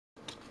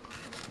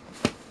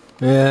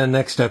And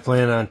next I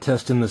plan on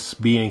testing this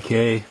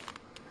B&K.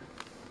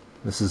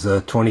 This is a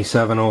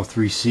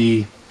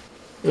 2703C.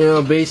 You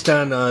know, based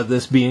on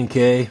this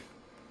B&K,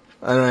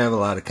 I don't have a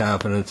lot of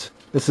confidence.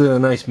 This is a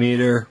nice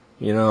meter.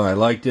 You know, I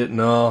liked it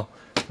and all,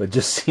 but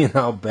just seeing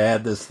how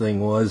bad this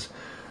thing was,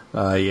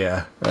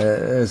 yeah,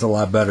 there's a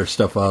lot better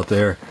stuff out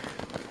there.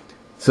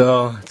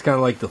 So it's kind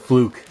of like the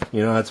Fluke.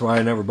 You know, that's why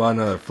I never bought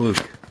another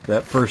Fluke.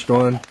 That first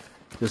one,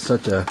 just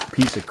such a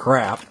piece of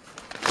crap.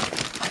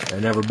 I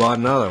never bought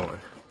another one,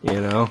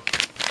 you know.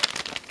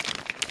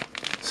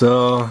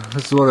 So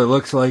this is what it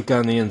looks like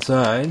on the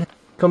inside.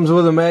 Comes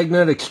with a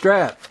magnetic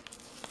strap.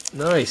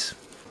 Nice.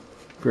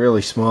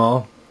 Fairly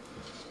small.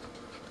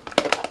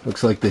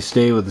 Looks like they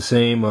stay with the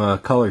same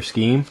color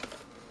scheme.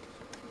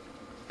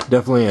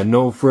 Definitely a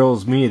no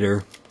frills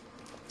meter.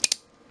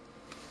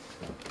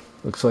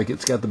 Looks like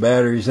it's got the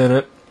batteries in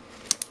it.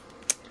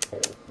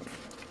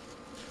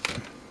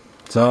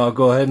 So I'll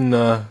go ahead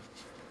and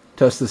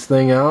test this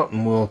thing out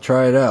and we'll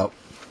try it out.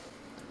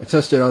 I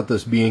tested out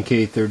this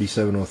B&K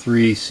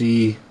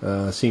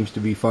 3703C. Seems to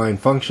be fine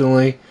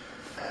functionally.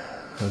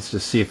 Let's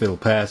just see if it'll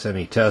pass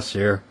any tests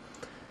here.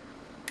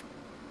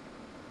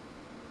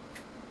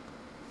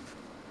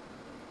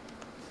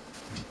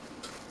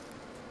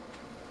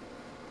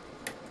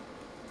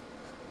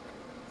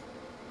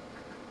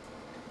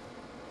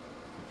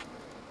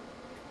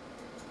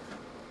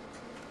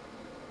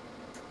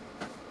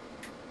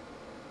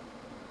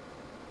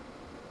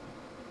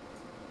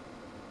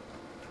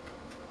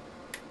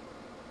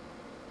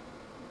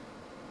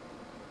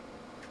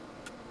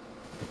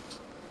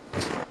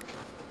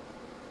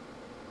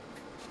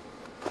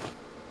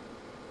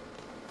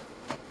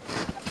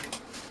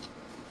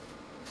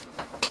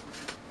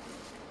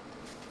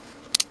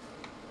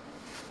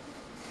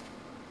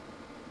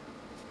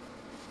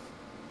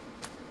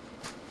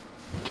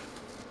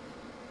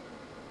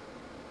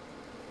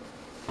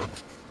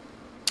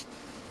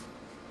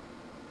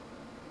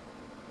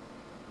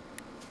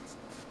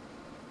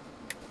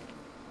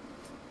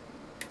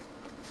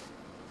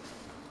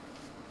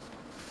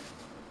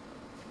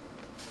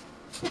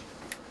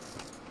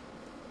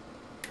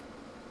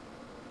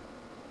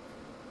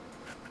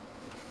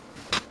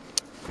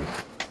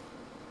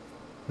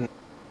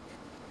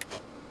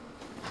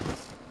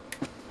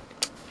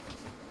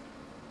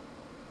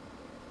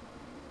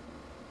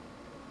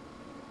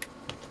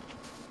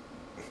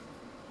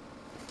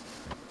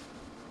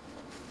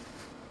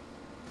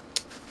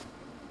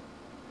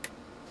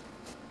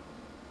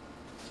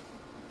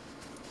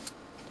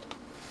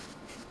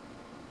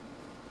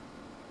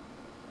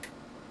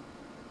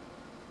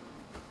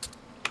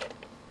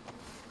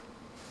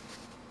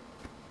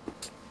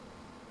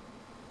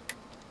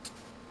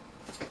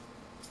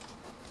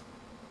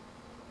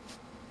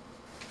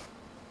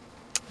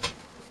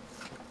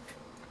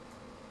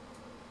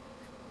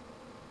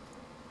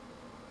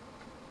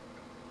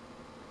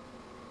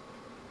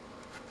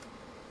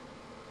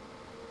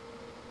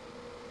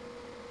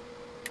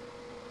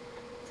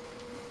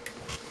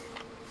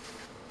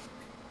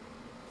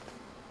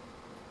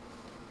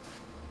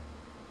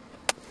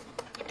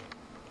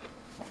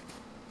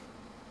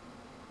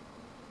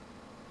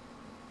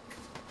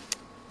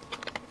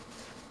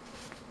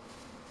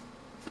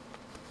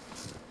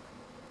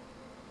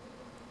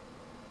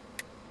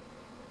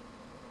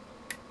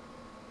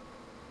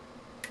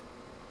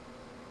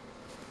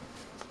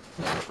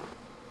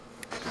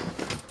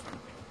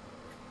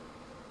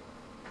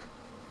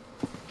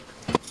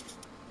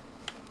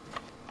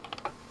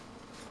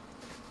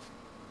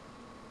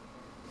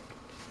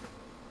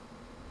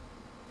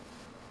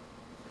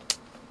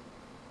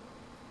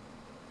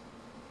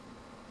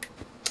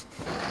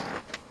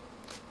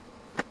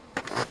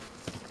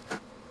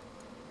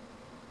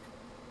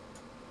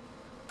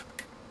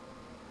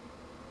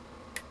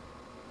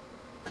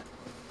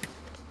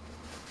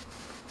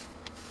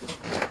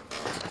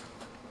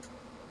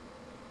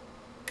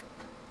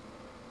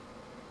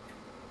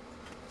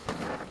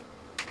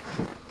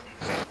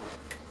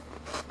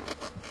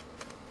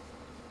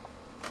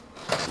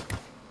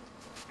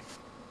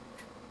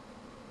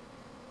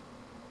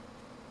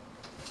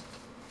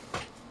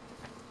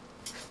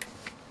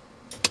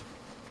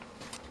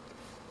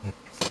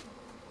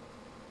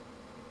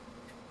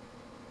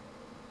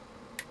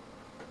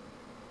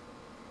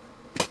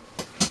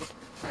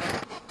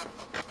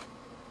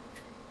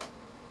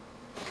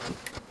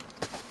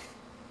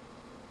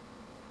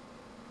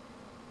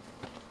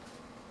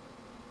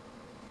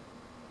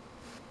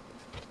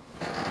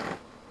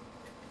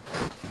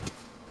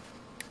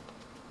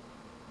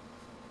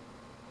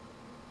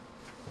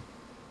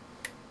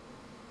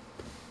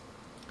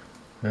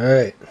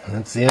 Alright,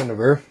 that's the end of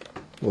her.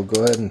 We'll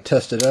go ahead and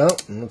test it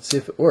out and let's see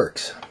if it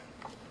works.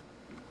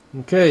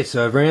 Okay,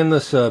 so I've ran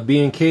this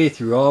B&K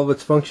through all of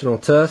its functional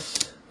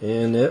tests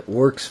and it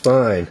works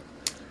fine.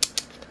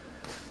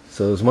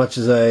 So as much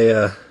as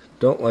I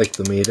don't like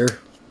the meter,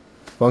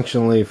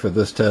 functionally for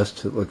this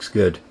test it looks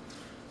good.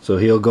 So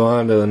he'll go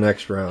on to the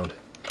next round.